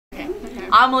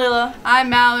I'm Leela. I'm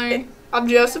Mallory. I'm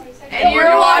Joseph. And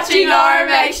you're watching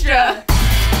RMXtra.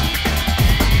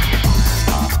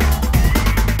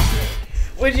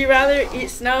 Would you rather eat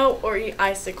snow or eat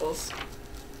icicles?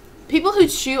 People who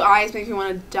chew ice make me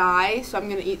want to die, so I'm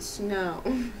going to eat snow.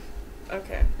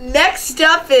 Okay. Next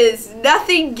up is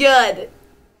nothing good.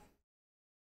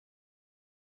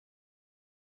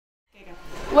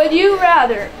 Would you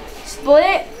rather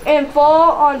split and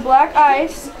fall on black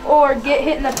ice or get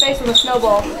hit in the face with a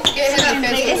snowball? Get hit in the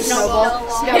face with a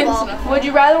snowball. Would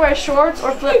you rather wear shorts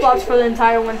or flip-flops for the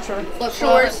entire winter?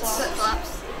 Shorts.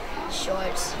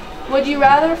 Shorts. Would you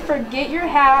rather forget your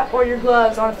hat or your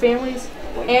gloves on a family's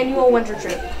annual winter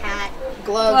trip? Hat.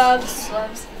 Gloves.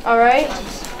 All right.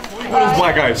 What is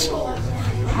black ice?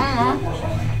 I don't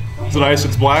know. Is it ice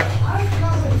that's black?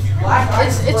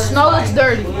 It's snow that's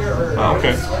dirty. Oh,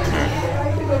 okay.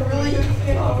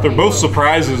 Right. They're both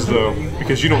surprises, though,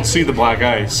 because you don't see the black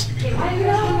ice.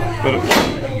 But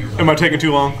am I taking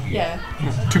too long? Yeah.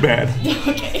 Too bad.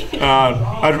 Okay.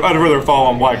 I'd rather fall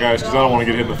on black ice because I don't want to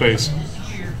get hit in the face.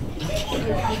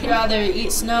 Would you rather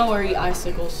eat snow or eat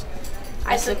icicles?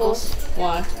 Icicles.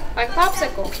 Why? Like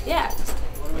popsicle. Yeah.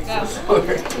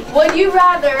 Would you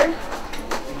rather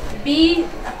be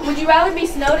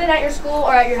snowed in at your school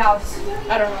or at your house?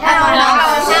 I don't know.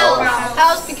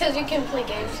 House because you can play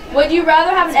games. Would you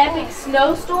rather have an epic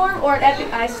snowstorm or an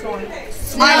epic ice storm?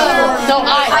 Ice.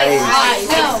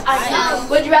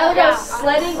 Would you rather go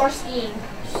sledding or skiing?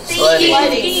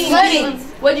 Sledding.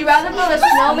 Would you rather build a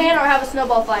snowman or have a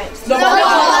snowball fight?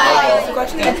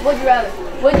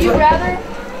 Would you rather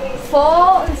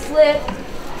fall and slip?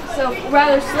 So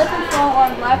rather slip and fall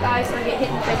on black ice or get hit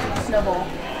in the face with a snowball?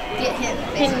 Get hit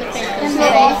in the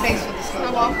face with a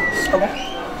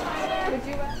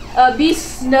snowball. Be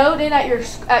snowed in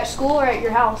at school or at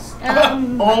your house? I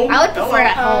would prefer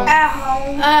at home.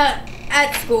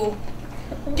 At school.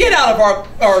 Get out of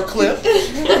our clip.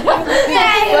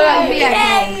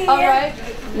 All right.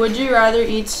 Would you rather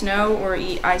eat snow or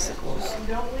eat icicles?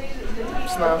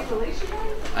 Snow.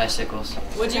 Icicles.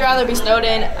 Would you rather be snowed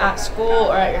in at school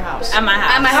or at your house? At my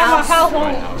house.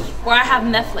 Where I have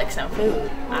Netflix and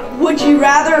food. Would you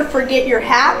rather forget your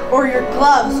hat or your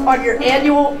gloves on your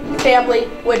annual family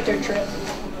winter trip?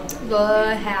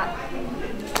 The hat.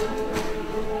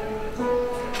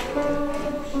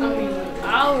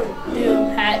 I'll do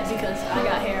hat because I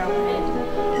got hair on my head.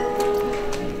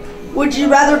 Would you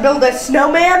rather build a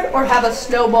snowman or have a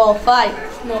snowball fight?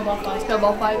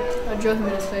 Snowball fight. I drove him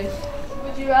in his face.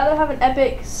 Would you rather have an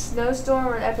epic snowstorm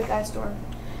or an epic ice storm?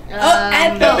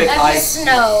 Epic ice.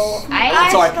 Snow.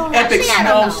 Sorry, epic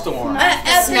snowstorm.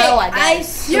 Snow, I guess. Ice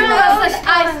storm. I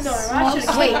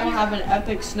should Wait. Have an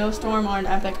epic snowstorm or an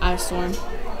epic ice storm?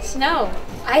 Snow.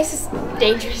 Ice is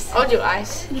dangerous. I'll do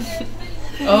ice.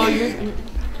 Oh, you're.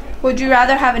 Would you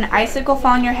rather have an icicle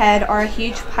fall on your head or a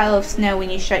huge pile of snow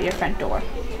when you shut your front door?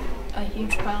 A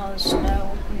huge pile of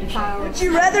snow. Would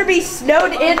you rather be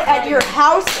snowed in at your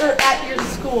house or at your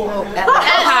school? Home.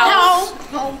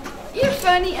 You're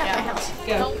funny. At my house.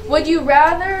 Go. Would you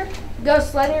rather go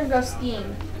sledding or go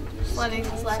skiing? Sledding.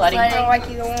 Sledding.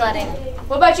 Sledding.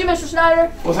 What about you, Mr.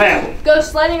 Snyder? What's happening? Go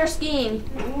sledding or skiing?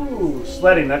 Ooh,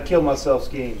 sledding. I'd kill myself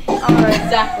skiing. All right,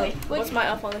 exactly. What's my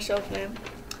elf on the shelf name?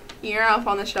 Your elf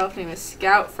on the shelf name is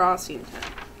Scout Frostington.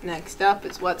 Next up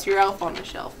is what's your elf on the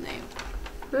shelf name?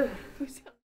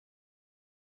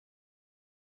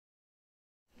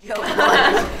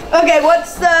 Okay,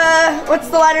 what's the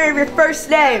letter of your first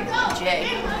name? J.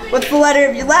 What's the letter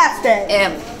of your last name?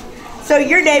 M. So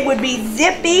your name would be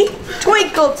Zippy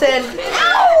Twinkleton.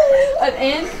 An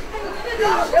N?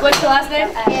 What's your last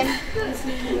name? N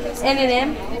and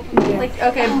M? Like,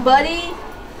 okay, Buddy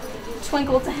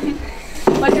Twinkleton.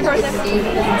 What's your first name?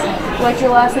 What's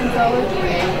your last name, Color?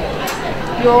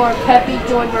 Your Peppy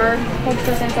Joy Bird. What's your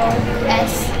first name, Color?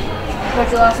 S.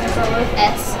 What's your last name, Color?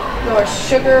 S. Your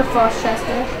Sugar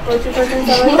Frostchester. What's your first name,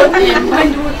 Color?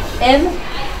 M.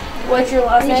 What's your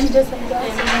last name?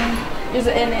 Is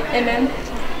it M?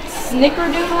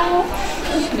 Snickerdoodle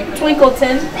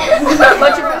Twinkleton.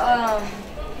 What's your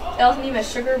elf name is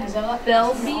Sugar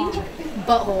Bellsy?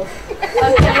 Butthole.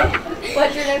 Okay.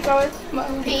 What's your name, start with?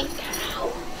 P.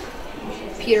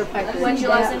 Peter Piper. What's your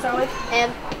last name, start with?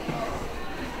 M.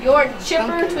 Your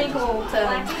Chipper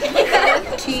Twinkleton.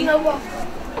 T.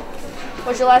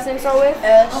 What's your last name, start with?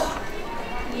 S.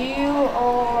 You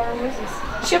are, what's this?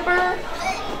 Chipper.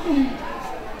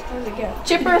 Where's it go?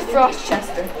 Chipper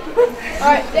Frostchester.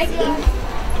 Alright, thank you.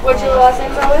 What's your last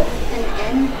name, start with? An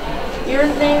N. Your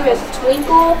name is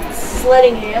Twinkle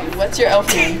Sleddingham. What's your elf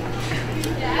name?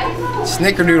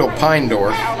 Snickerdoodle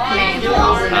Pinedorf.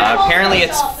 Apparently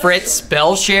it's Fritz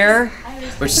Belshare,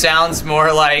 which sounds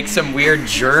more like some weird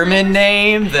German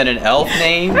name than an elf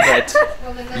name, but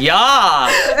yeah,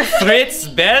 Fritz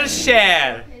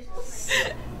Belshare.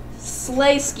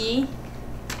 Slaysky.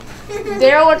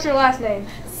 Daryl, what's your last name?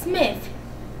 Smith.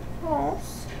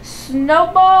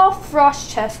 Snowball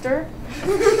Frostchester.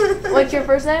 What's your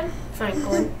first name?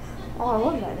 Franklin. Oh, I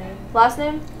love that name. Last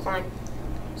name? Klein.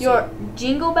 Your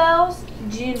Jingle Bells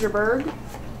Gingerberg.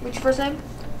 What's your first name?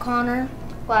 Connor.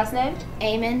 Last name?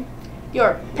 Eamon.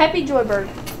 Your Peppy Joyberg.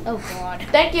 Oh God.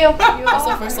 Thank you. What's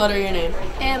the first letter of your name?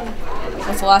 M.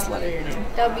 What's the last letter of your name?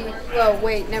 W. Whoa,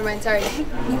 wait, never mind. Sorry.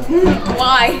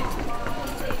 Y.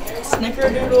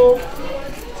 Snickerdoodle.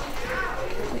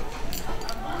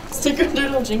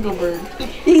 Snickerdoodle Jingleberg.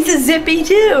 He's a zippy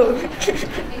too.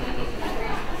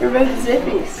 We're both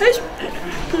zippies.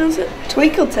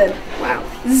 Twinkleton. Wow.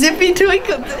 Zippy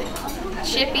Twinkleton.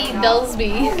 Chippy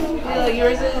Bellsby.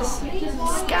 Yours is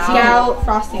Scout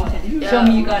Frostington. Show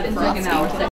me you got it in like an hour.